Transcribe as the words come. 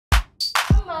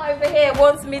over here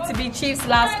wants me to be Chief's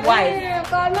last wife.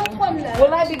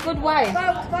 Will I be good wife?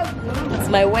 It's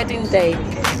my wedding day. In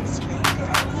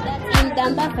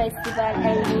Damba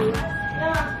Festival,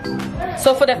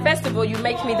 so for the festival, you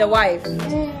make me the wife.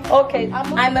 Okay,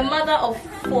 I'm a mother of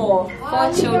four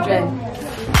children.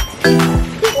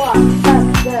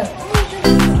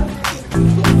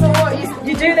 So what,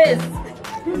 you do this,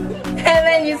 and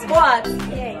then you squat.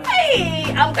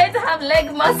 Hey, I'm going to have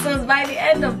leg muscles by the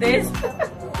end of this.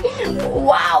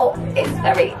 Wow, it's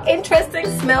very interesting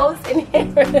smells in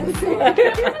here.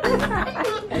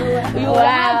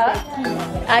 Wow,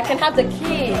 I can have the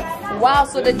key. Wow,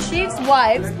 so the chief's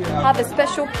wives have a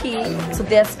special key to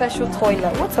their special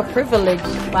toilet. What a privilege.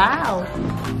 Wow.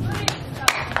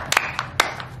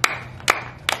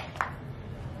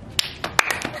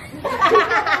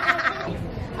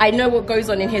 I know what goes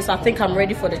on in here, so I think I'm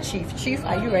ready for the chief. Chief,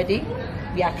 are you ready?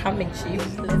 We are coming, Chief.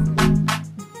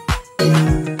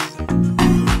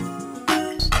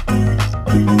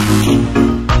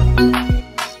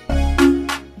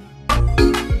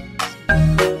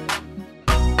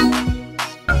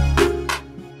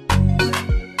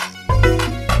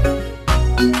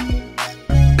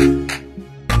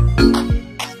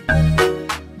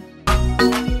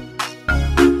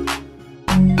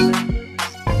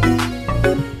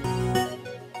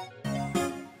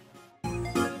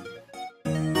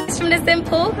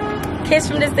 Kiss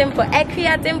from the Dimple.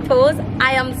 Akua Dimples.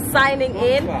 I am signing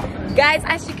in. Guys,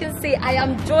 as you can see, I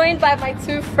am joined by my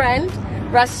two friends,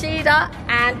 Rashida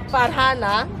and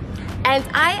Farhana, and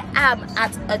I am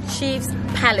at a chief's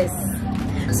palace.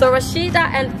 So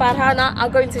Rashida and Farhana are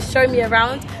going to show me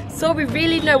around, so we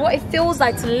really know what it feels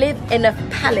like to live in a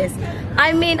palace.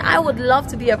 I mean, I would love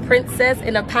to be a princess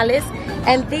in a palace,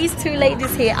 and these two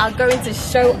ladies here are going to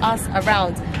show us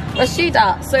around.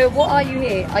 Rashida, so what are you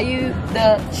here? Are you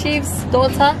the chief's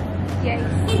daughter?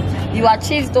 yes. You are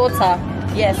chief's daughter?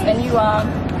 Yes, and you are?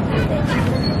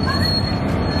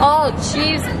 Oh,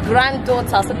 chief's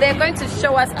granddaughter. So they're going to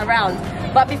show us around.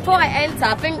 But before I enter,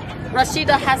 I think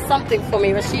Rashida has something for me.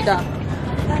 Rashida,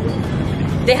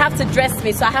 they have to dress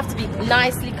me, so I have to be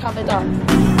nicely covered up.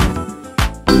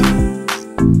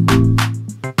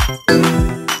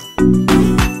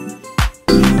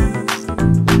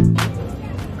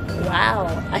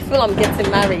 I feel I'm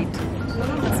getting married.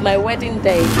 It's my wedding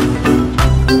day.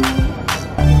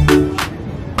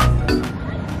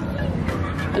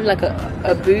 I'm like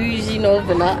a bougie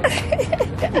novena.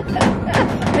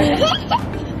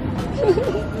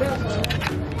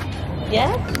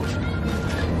 Yeah?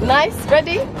 Nice?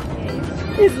 Ready?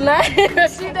 It's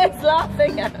nice. She is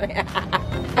laughing at me.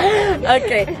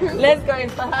 Okay, let's go in.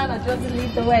 Farhana, do you want to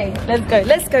lead the way? Let's go.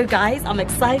 Let's go, guys. I'm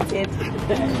excited.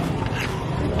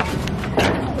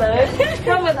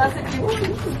 Come with us if you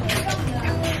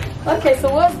want. Okay, so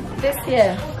what's this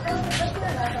here?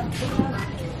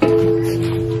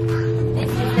 This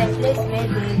is the place where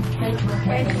they fetch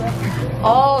water.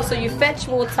 Oh, so you fetch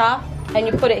water and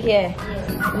you put it here.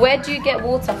 Yes. Where do you get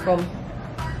water from?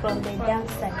 From the dam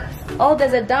site. Oh,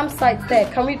 there's a dam site there.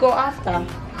 Can we go after?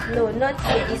 No, not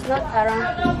here. It's not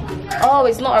around here. Oh,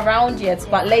 it's not around yet,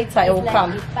 but later it will like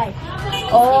come. A pipe.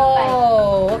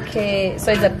 Oh, okay.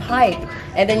 So it's a pipe,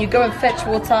 and then you go and fetch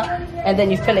water, and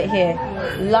then you fill it here.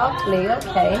 Lovely.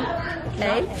 Okay.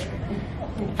 Okay.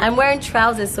 I'm wearing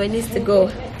trousers, so it needs to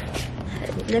go.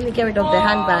 Let me get rid of the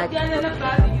handbag.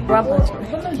 Rubber.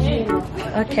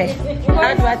 Okay.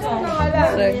 How do I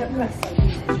tie it?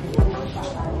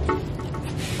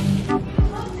 So,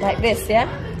 like this, yeah?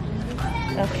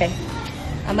 Okay.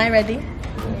 Am I ready?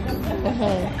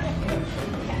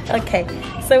 Okay.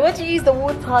 So what do you use the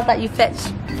water that you fetch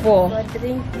for? For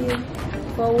drinking,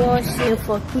 for washing,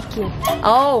 for cooking.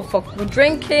 Oh, for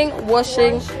drinking,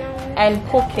 washing, and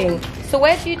cooking. So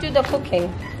where do you do the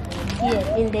cooking? Here,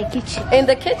 in the kitchen. In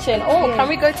the kitchen? Oh, yes. Can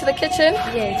we go to the kitchen?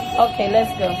 Yes. Okay,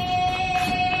 let's go.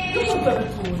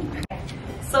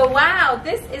 So wow,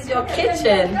 this is your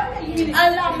kitchen.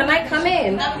 Can I come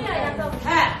in?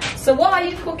 So what are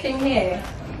you cooking here?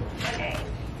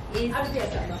 It's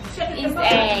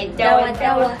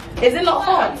dawadawa. Is it not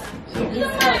hot?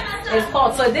 It's hot. It's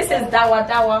hot. So this is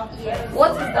dawadawa. Yes.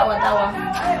 What is dawadawa?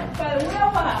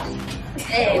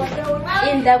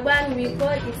 In the one we call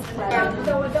it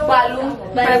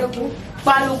Balugu.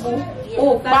 Balugu.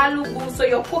 Oh, balugu. So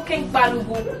you're cooking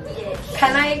balugu. Yes.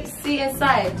 Can I see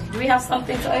inside? Do we have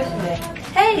something to open it?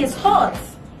 Hey, it's hot.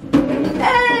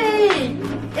 Hey,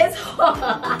 it's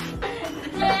hot.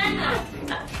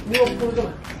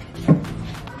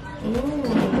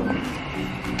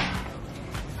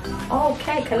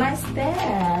 Okay, can I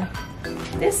stare?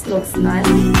 This looks nice.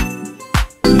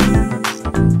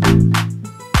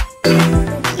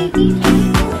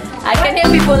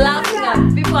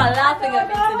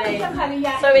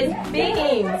 So it's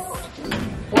beans.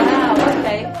 Wow,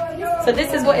 okay. So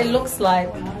this is what it looks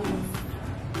like.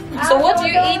 So what do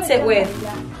you eat it with?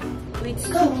 With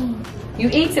soup. You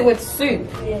eat it with soup?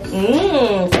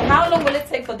 Yes. So how long will it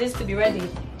take for this to be ready?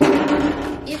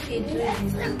 If it's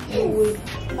ready, you will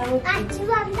pound it.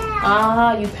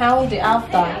 Ah, you pound it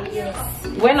after? Yes.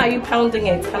 When are you pounding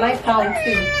it? Can I pound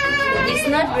too? It's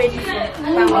not ready for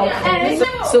pounding.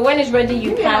 So when it's ready,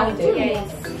 you pound it? Yes.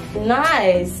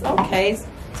 Nice. Okay.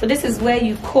 So this is where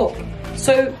you cook.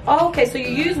 So, okay, so you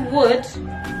use wood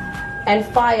and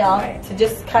fire to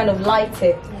just kind of light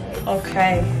it.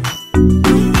 Okay.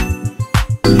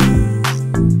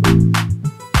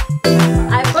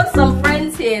 I've got some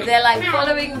friends here. They're like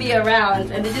following me around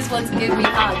and they just want to give me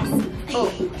hugs. Oh,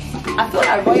 I feel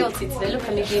like royalty today. Look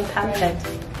at me being pampered.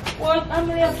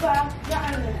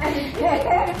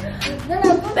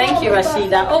 Thank you,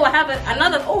 Rashida. Oh, I have I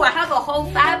have a whole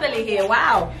family here.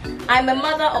 Wow. I'm a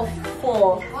mother of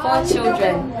four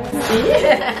children.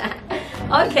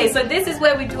 Okay, so this is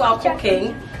where we do our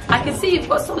cooking. I can see you've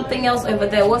got something else over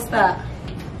there. What's that?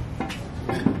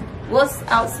 What's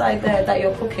outside there that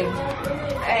you're cooking?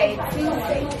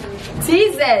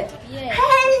 TZ. Yes.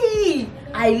 Hey!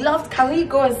 Can we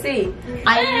go and see?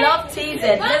 I love TZ.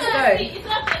 Let's go.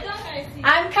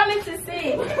 I'm coming to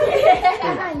see.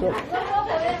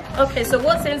 Okay, so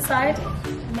what's inside?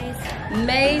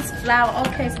 Maize flour.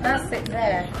 Okay, so that's it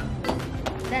there.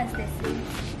 That's the seed.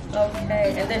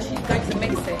 Okay, and then she's going to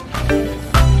mix it.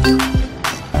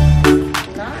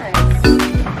 Nice.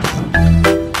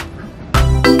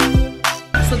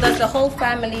 So does the whole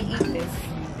family eat this?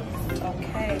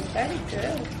 Okay, very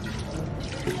good.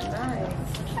 Nice.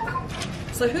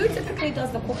 So who typically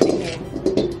does the cooking here?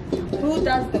 Who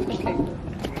does the cooking?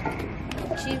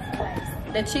 Chief wives.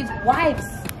 The chief's wives.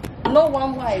 No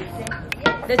one wife.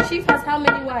 The chief has how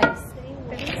many wives?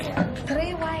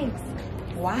 3 wives.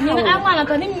 Wow.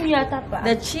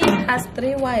 The chief has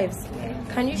 3 wives.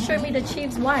 Can you show me the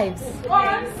chief's wives?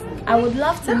 I would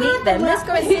love to meet them. Let's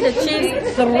go and see the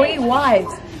chief's 3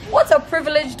 wives. What a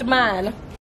privileged man.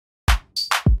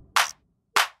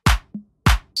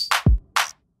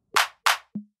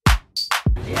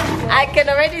 I can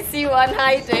already see one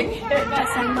hiding.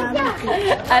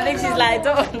 I think she's like,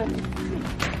 don't.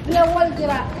 Oh, good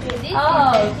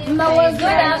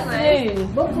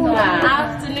afternoon.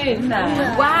 Afternoon.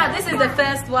 Wow, this is the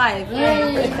first wife.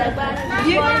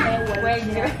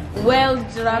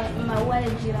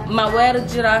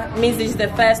 Mawerjira means it's the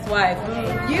first wife.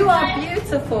 You are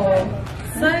beautiful.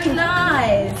 So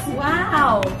nice.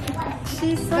 Wow.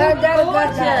 She's so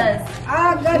gorgeous.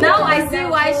 Now I see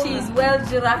why she's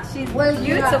Weljira. She's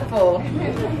beautiful.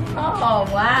 Oh,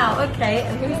 wow. Okay.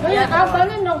 And who's the other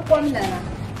one?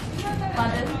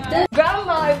 The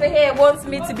grandma over here wants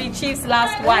me to be Chief's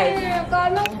last wife.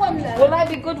 Will I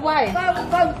be good wife?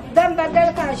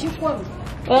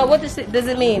 Well, what does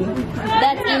it mean?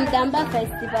 That's in Damba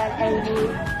festival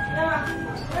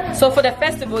and so for the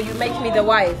festival you make me the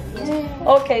wife.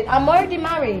 Okay, I'm already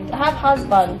married. I have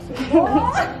husband.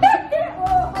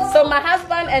 So my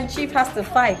husband and Chief has to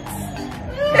fight.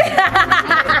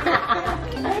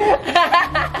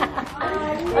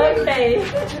 Okay.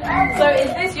 So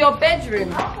is this your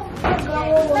bedroom?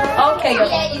 Okay.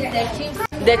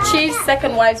 The chief's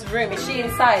second wife's room. Is she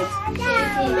inside?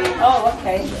 Oh,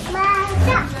 okay.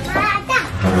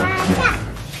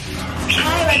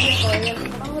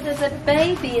 Oh, there's a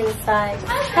baby inside.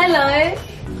 Hello.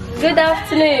 Good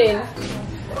afternoon.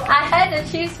 I heard the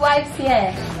chief's wife's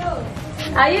here.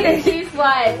 Are you the chief's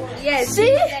wife? yes,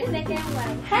 She? the second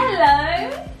wife. Hello.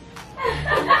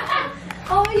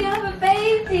 Oh, you have a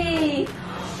baby.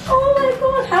 Oh my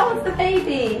God, how old's the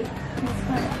baby?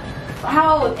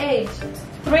 How old? Age?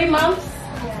 3 months?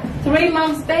 Yeah. 3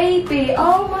 months baby.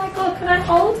 Oh my God, can I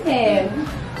hold him?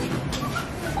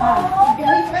 Oh,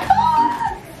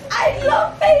 I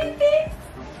love babies.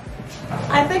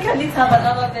 I think I need to have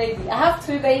another baby. I have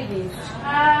 2 babies.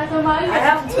 I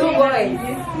have 2 boys.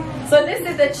 So this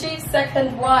is the chief's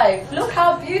second wife. Look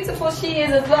how beautiful she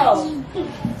is as well.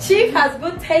 Chief has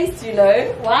good taste, you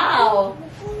know. Wow.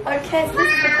 Okay, so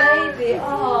this is the baby.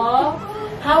 Oh,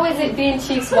 how is it being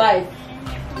Chief's wife?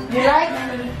 You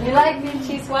like being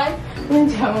Chief's wife?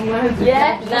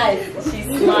 Yeah, nice. She's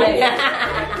smiling.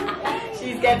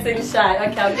 She's getting shy.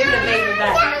 Okay, I'll give the baby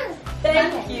back.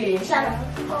 Thank you.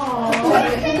 Oh.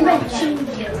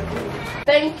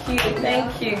 Thank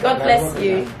you. God bless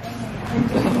you.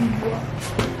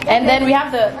 And then we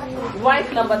have the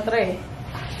wife number 3.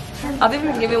 I've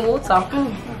even given water.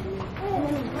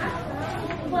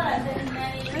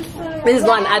 This is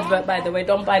not an advert, by the way.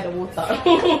 Don't buy the water.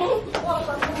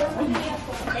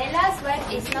 The last one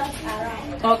is not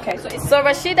around. Okay, so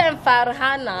Rashida and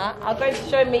Farhana are going to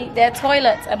show me their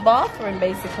toilet and bathroom,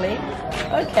 basically.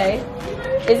 Okay.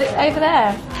 Is it over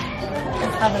there?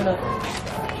 Let's have a look.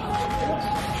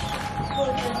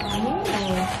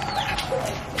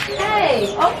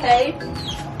 Hey, okay.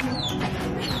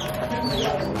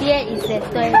 Here is the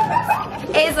toilet.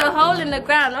 It's a hole in the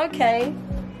ground, okay.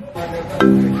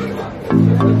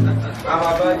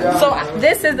 So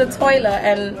this is the toilet,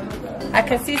 and I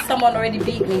can see someone already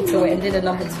beat me to it and did a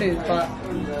number 2, but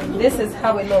this is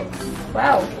how it looks.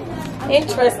 Wow,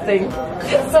 interesting.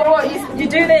 So what, you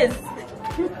do this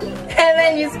and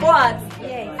then you squat?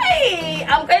 Yes. Hey,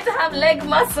 I'm going to have leg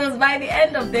muscles by the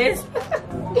end of this.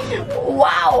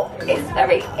 Wow, it's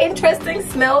very interesting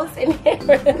smells in here.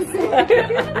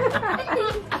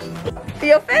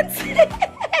 You're fancy.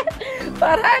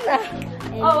 Farhana.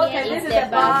 Oh, okay, this is the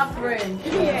bathroom.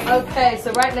 Okay,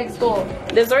 so right next door.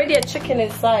 There's already a chicken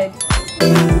inside.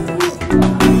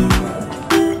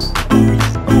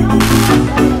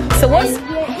 So what's...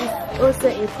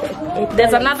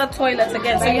 There's another toilet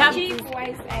again. So you have...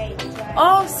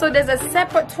 Oh, so there's a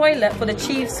separate toilet for the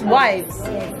chief's wives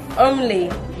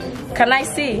only. Can I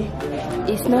see?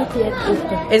 It's not yet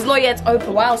open. It's not yet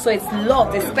open. Wow, so it's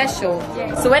locked. It's special.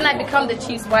 So when I become the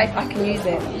chief's wife, I can use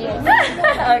it.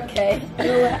 Okay.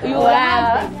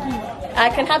 Wow. I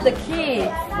can have the key.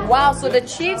 Wow, so the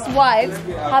chief's wives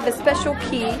have a special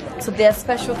key to their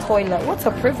special toilet. What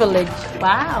a privilege.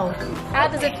 Wow. How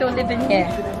does it feel living here?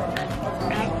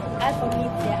 As for me,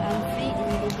 I'm free in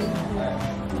living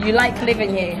here. You like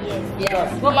living here?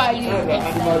 Yes. What about you?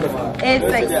 It's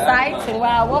exciting.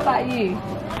 Wow. What about you?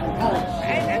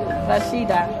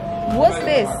 Rashida. What's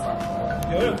this?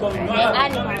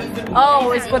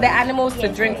 Oh, it's for the animals to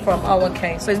drink from. Oh,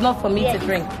 okay. So it's not for me to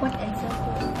drink.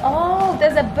 Oh,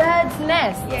 there's a bird's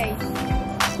nest. Yes.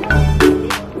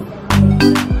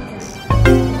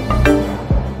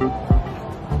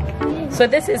 So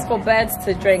this is for birds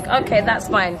to drink. Okay, that's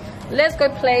fine. Let's go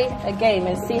play a game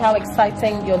and see how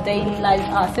exciting your daily lives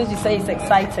are, since you say it's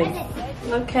exciting.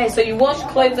 Okay, so you wash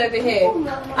clothes over here.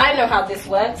 I know how this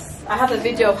works. I have a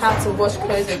video of how to wash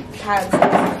clothes with hands.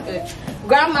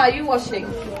 Grandma, are you washing?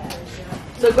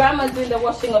 So grandma's doing the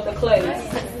washing of the clothes.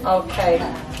 Okay.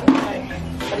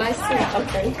 Can I see?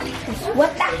 Okay.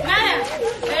 What the?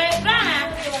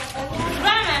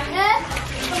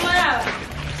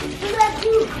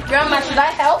 Grandma, should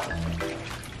I help?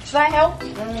 Should I help?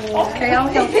 Okay, I'll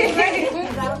help you.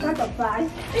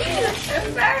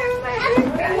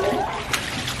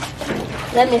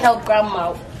 Let me help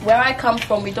grandma. Where I come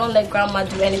from, we don't let grandma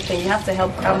do anything. You have to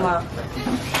help grandma.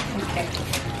 Okay.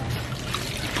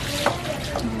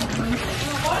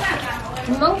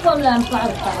 No problem.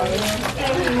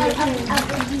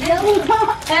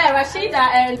 Hey, Rashida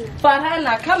and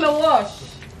Farhana, come and wash.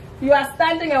 You are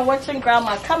standing and watching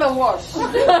grandma. Come and wash.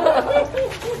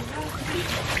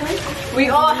 We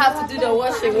all have to do the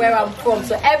washing where I'm from,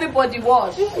 so everybody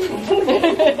wash.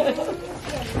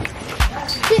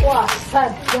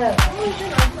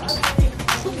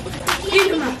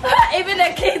 Even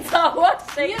the kids are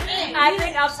washing. I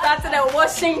think I've started a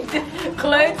washing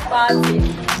clothes party.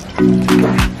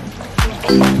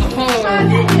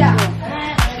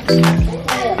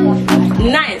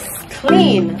 Nice,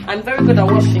 clean. I'm very good at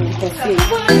washing, you can see.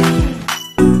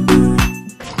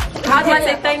 How do I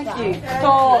say thank you?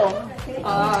 Tall.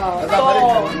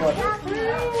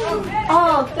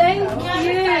 Oh, thank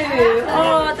you.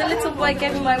 Oh, the little boy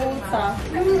gave me my water.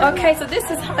 Okay, so this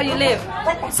is how you live.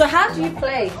 So how do you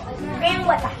play?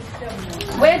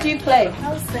 Where do you play?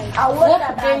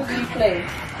 What game do you play?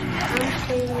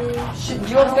 Do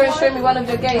you want to go and show me one of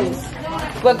your games?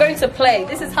 We're going to play.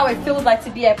 This is how it feels like to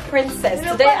be a princess.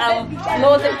 Today I'm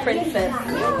Northern Princess.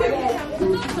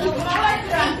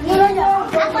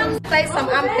 Play some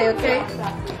ampe, okay?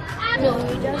 No,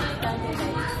 you just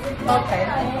Okay.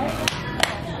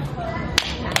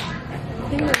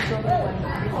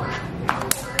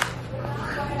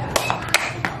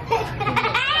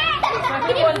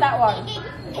 Who won that one?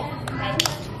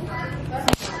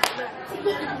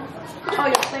 Oh,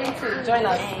 you're playing too. Join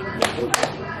us.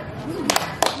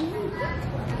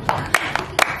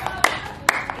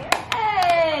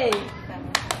 Hey!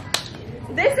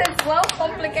 This is well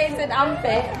complicated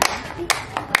ampe.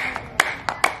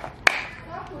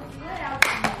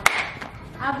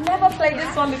 I've never played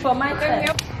this one before. My turn.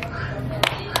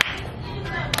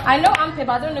 I know ampe, but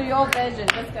I don't know your version.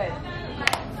 Let's go.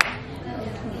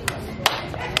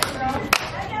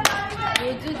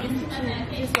 you do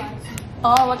this one.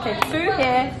 Oh, okay. 2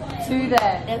 here, 2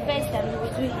 there. The first time we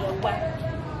will do here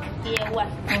 1.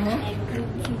 And do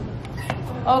 2.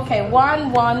 Okay,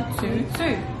 1, 1, 2,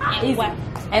 2. Easy. 1.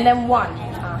 And then 1.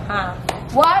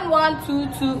 1, 1, 2,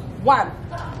 2, 1.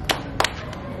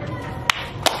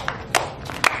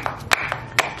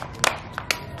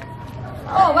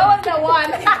 Oh, where was the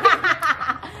 1?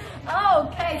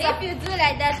 Okay. If you do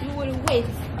like that, we will wait.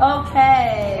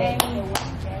 Okay.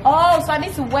 Oh, so I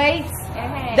need to wait.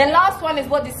 The last one is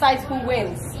what decides who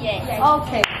wins. Yes.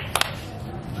 Okay.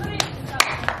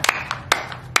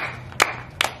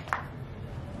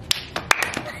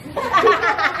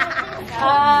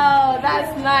 Oh,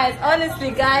 that's nice.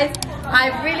 Honestly, guys,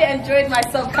 I really enjoyed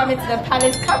myself coming to the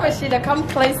palace. Come, Rashida, come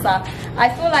closer. I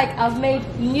feel like I've made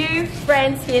new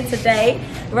friends here today.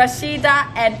 Rashida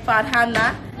and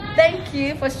Farhana, thank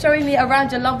you for showing me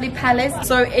around your lovely palace.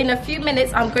 So in a few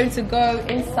minutes, I'm going to go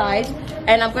inside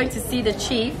and I'm going to see the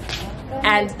chief.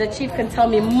 And the chief can tell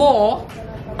me more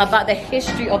about the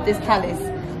history of this palace.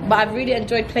 But I've really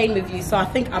enjoyed playing with you, so I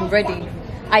think I'm ready.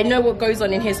 I know what goes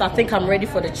on in here, so I think I'm ready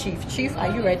for the chief. Chief, are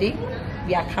you ready?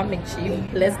 We are coming,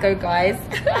 chief. Let's go, guys.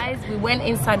 Guys, we went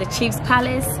inside the chief's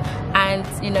palace and,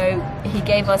 you know, he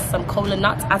gave us some cola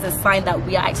nuts as a sign that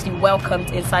we are actually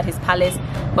welcomed inside his palace.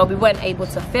 But we weren't able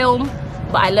to film.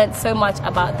 But I learned so much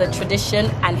about the tradition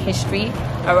and history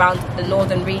around the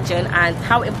northern region and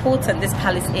how important this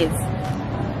palace is.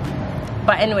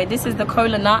 But anyway, this is the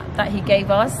cola nut that he gave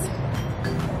us.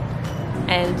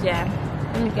 And yeah,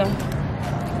 let me go.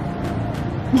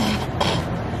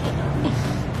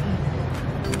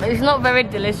 It's not very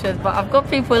delicious, but I've got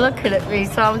people looking at me,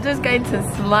 so I'm just going to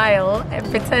smile and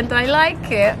pretend I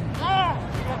like it.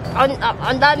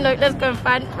 On that note, let's go and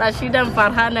find Rashida and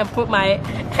Farhana and put my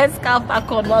headscarf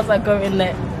back on whilst I go in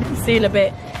there. See you in a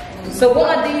bit. So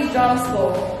what are these drums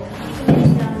for?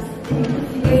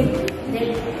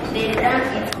 They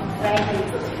dance it on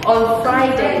Friday. On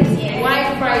Fridays? Yeah. Why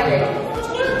Friday?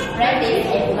 Fridays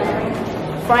and Mondays.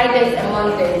 Fridays and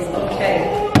Mondays, okay.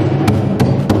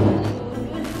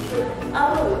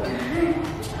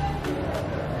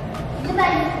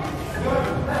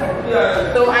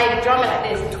 So I drum it like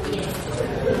this.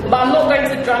 But I'm not going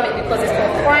to drum it because it's for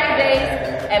Fridays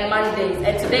and Mondays.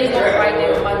 And today's not Friday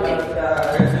or Monday.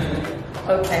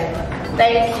 Okay.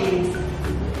 Thank you.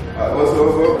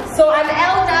 So an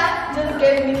elder just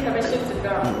gave me permission to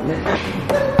drum.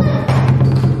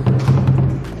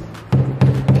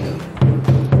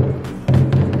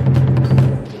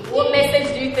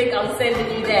 I'm sending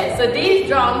you there. So these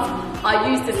drums are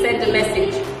used to send a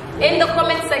message. In the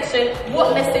comment section,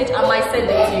 what message am I sending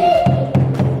to you?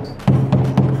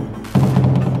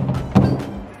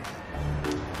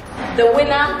 The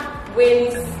winner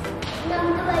wins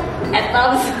a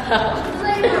thumbs up.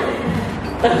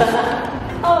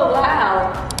 Oh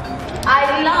wow.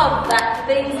 I love that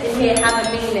things in here have a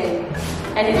meaning.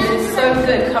 And it's been so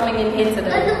good coming in here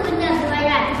today.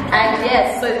 And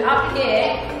yes, so up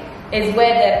here is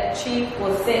where the chief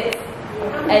will sit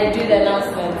and do the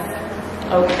announcements.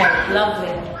 Okay,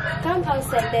 lovely. Dimples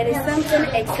said there is something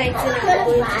exciting I'm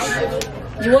going to show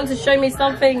you. You want to show me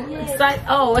something exciting?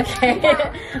 Oh, okay.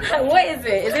 What is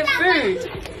it? Is it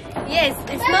food? Yes,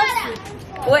 it's not food.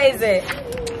 What is it?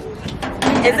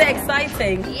 Is it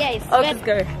exciting? Yes. Oh, let's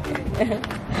go.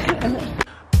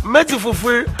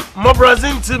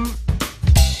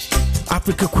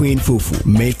 Africa Queen Fufu,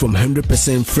 made from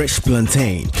 100% fresh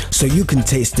plantain, so you can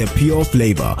taste the pure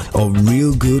flavor of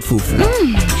real good fufu.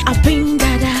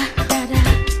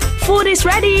 Food is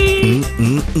ready.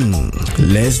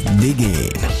 Let's dig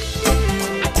in.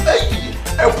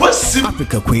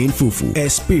 Africa Queen Fufu,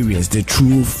 experience the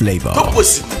true flavor.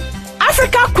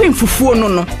 Africa Queen Fufu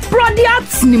no.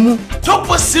 Brodiats nimu.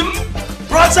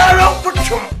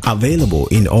 Available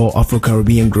in all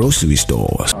Afro-Caribbean grocery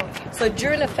stores. So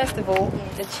during the festival,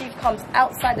 the chief comes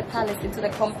outside the palace into the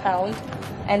compound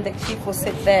and the chief will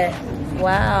sit there.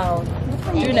 Wow.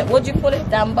 During it, what do you call it?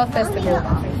 Damba festival.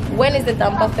 When is the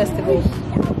Damba festival? Do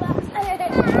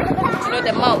you know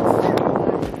the month?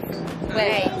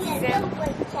 When?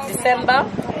 December?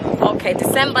 Okay,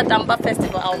 December Damba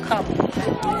festival, I'll come.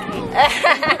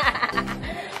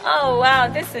 Oh wow,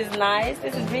 this is nice.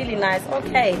 This is really nice.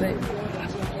 Okay.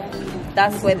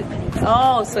 That's where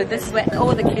oh, so this is where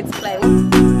all the kids play.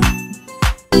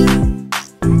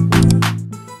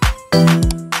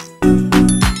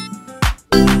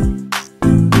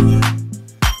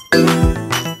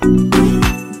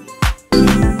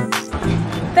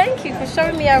 Thank you for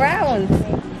showing me around,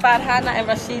 Farhana and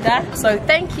Rashida. So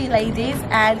thank you, ladies,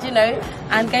 and you know,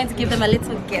 I'm going to give them a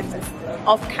little gift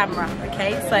off camera,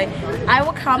 okay? So I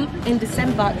will come in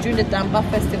December during the Damba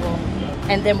festival.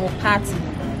 and then we'll party.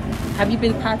 Have you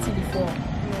been party before?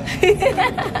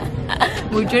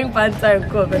 We'll drink Fanta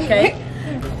and Coke, okay?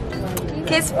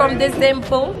 Kiss from this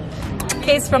dimple.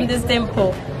 Kiss from this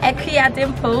dimple. Akua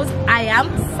Dimples, I am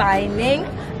signing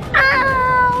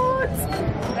out.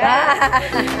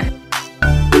 Bye.